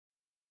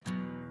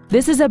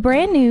This is a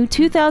brand new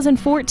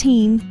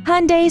 2014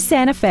 Hyundai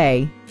Santa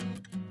Fe.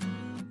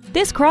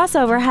 This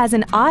crossover has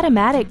an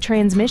automatic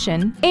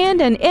transmission and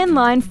an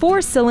inline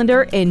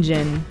 4-cylinder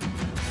engine.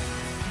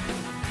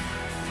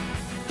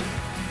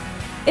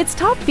 Its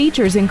top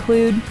features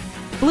include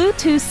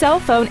Bluetooth cell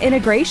phone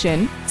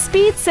integration,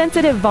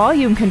 speed-sensitive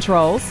volume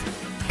controls,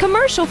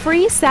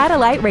 commercial-free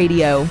satellite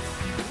radio,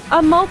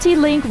 a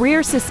multi-link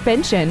rear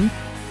suspension,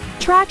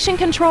 traction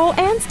control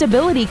and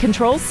stability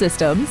control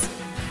systems,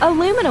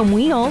 aluminum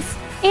wheels,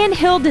 and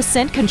hill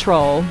descent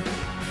control.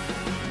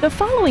 The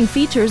following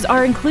features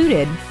are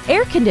included: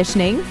 air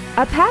conditioning,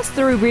 a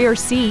pass-through rear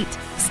seat,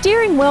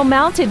 steering wheel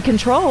mounted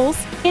controls,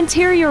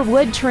 interior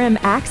wood trim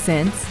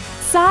accents,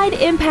 side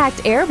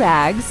impact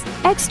airbags,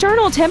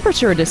 external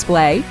temperature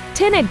display,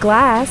 tinted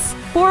glass,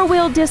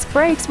 4-wheel disc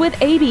brakes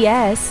with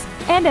ABS,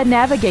 and a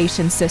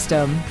navigation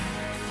system.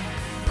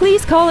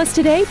 Please call us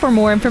today for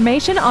more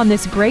information on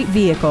this great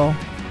vehicle.